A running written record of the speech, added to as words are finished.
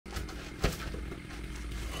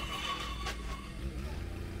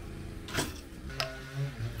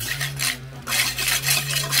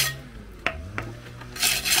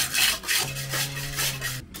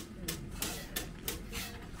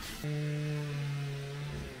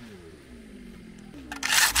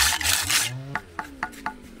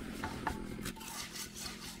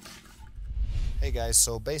Hey guys,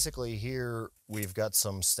 so basically here we've got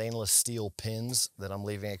some stainless steel pins that I'm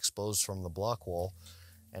leaving exposed from the block wall,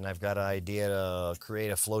 and I've got an idea to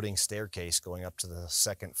create a floating staircase going up to the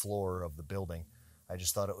second floor of the building. I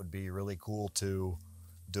just thought it would be really cool to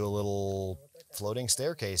do a little floating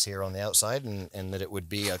staircase here on the outside, and that it would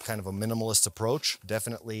be a kind of a minimalist approach.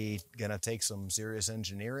 Definitely gonna take some serious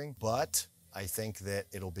engineering, but I think that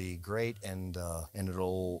it'll be great, and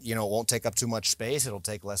it'll, it won't take up too much space. It'll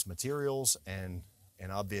take less materials, and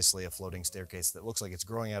obviously a floating staircase that looks like it's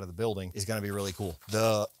growing out of the building is going to be really cool.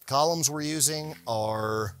 The columns we're using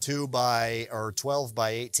are 12 by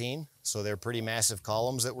 18, so they're pretty massive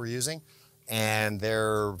columns that we're using, and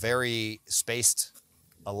they're very spaced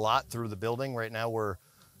a lot through the building. Right now we're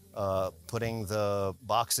putting the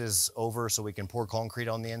boxes over so we can pour concrete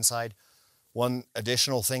on the inside. One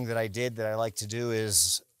additional thing that I did that I like to do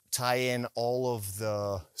is tie in all of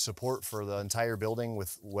the support for the entire building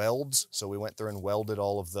with welds. So we went through and welded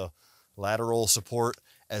all of the lateral support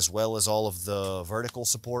as well as all of the vertical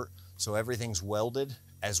support. So everything's welded,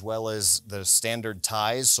 as well as the standard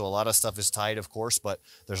ties. So a lot of stuff is tied, of course, but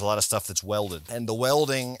there's a lot of stuff that's welded. And the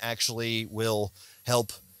welding actually will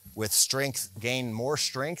help with strength, gain more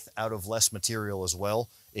strength out of less material as well,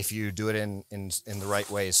 if you do it in the right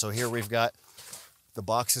way. So here we've got the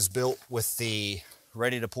boxes built with the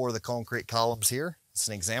ready to pour the concrete columns here. It's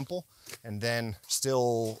an example. And then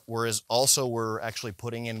still, we're actually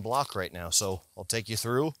putting in block right now. So I'll take you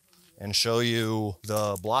through and show you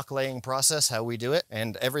the block laying process, how we do it.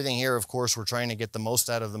 And everything here, of course, we're trying to get the most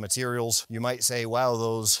out of the materials. You might say, wow,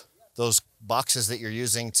 those boxes that you're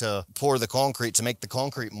using to pour the concrete, to make the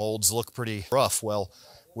concrete molds, look pretty rough. Well,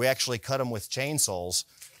 we actually cut them with chainsaws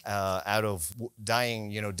out of dying,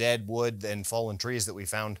 dead wood and fallen trees that we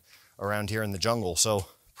found around here in the jungle. So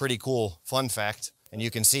pretty cool fun fact. And you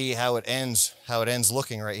can see how it ends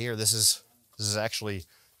looking right here. This is actually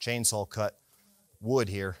chainsaw cut wood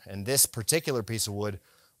here. And this particular piece of wood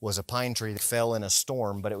was a pine tree that fell in a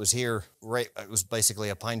storm, but it was here, it was basically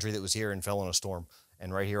a pine tree that was here and fell in a storm,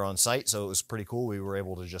 and right here on site. So it was pretty cool. We were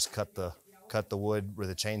able to just cut the wood with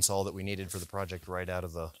a chainsaw that we needed for the project right out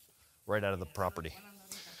of the property.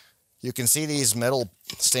 You can see these metal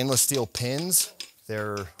stainless steel pins.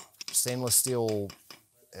 They're stainless steel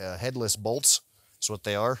headless bolts. That's what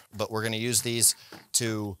they are. But we're going to use these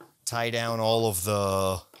to tie down all of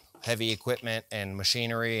the heavy equipment and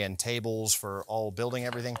machinery and tables for all building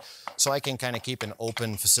everything. So I can kind of keep an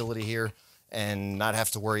open facility here and not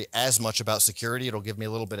have to worry as much about security. It'll give me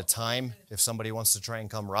a little bit of time if somebody wants to try and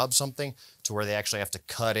come rob something, to where they actually have to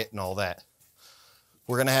cut it and all that.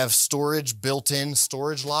 We're gonna have built-in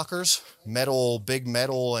storage lockers, big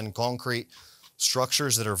metal and concrete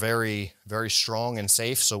structures that are very, very strong and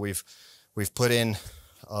safe. So we've put in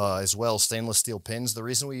as well stainless steel pins. The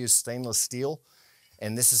reason we use stainless steel,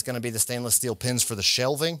 and this is gonna be the stainless steel pins for the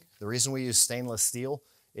shelving. The reason we use stainless steel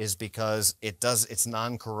is because it's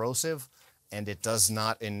non-corrosive, and it does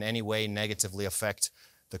not in any way negatively affect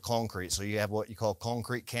the concrete. So you have what you call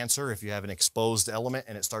concrete cancer. If you have an exposed element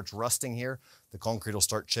and it starts rusting here, the concrete will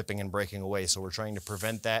start chipping and breaking away. So we're trying to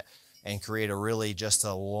prevent that and create just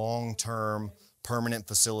a long-term permanent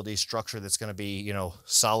facility structure that's gonna be,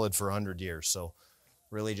 solid for 100 years. So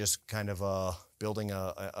really just kind of building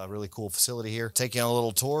a really cool facility here. Taking a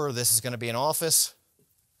little tour. This is gonna be an office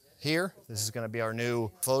here. This is gonna be our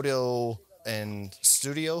new photo and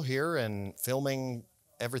studio here, and filming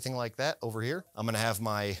everything like that over here. I'm gonna have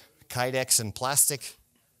my Kydex and plastic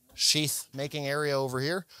sheath making area over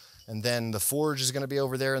here. And then the forge is gonna be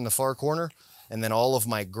over there in the far corner. And then all of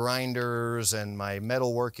my grinders and my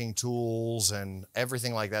metalworking tools and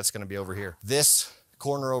everything like that's gonna be over here. This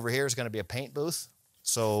corner over here is gonna be a paint booth.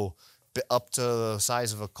 So up to the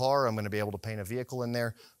size of a car, I'm gonna be able to paint a vehicle in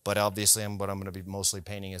there. But obviously what I'm gonna be mostly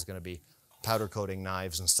painting is gonna be powder coating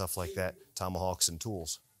knives and stuff like that, tomahawks and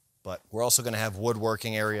tools. But we're also gonna have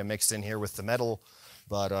woodworking area mixed in here with the metal,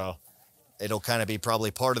 but it'll kind of be probably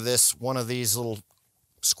part of this. One of these little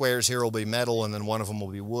squares here will be metal, and then one of them will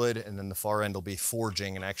be wood, and then the far end will be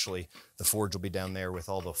forging, and actually the forge will be down there with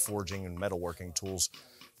all the forging and metalworking tools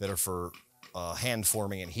that are for hand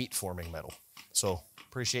forming and heat forming metal. So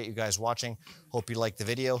appreciate you guys watching. Hope you liked the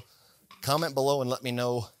video. Comment below and let me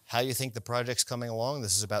know how you think the project's coming along.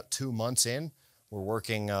 This is about 2 months in. We're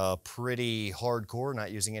working pretty hardcore,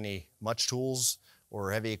 not using much tools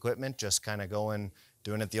or heavy equipment, just kind of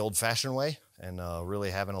doing it the old-fashioned way, and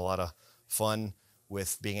really having a lot of fun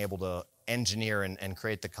with being able to engineer and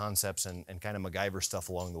create the concepts and kind of MacGyver stuff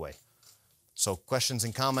along the way. So questions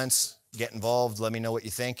and comments, get involved, let me know what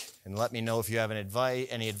you think, and let me know if you have any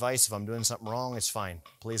advice. If I'm doing something wrong, it's fine.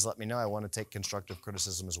 Please let me know. I want to take constructive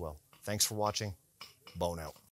criticism as well. Thanks for watching. Bone out.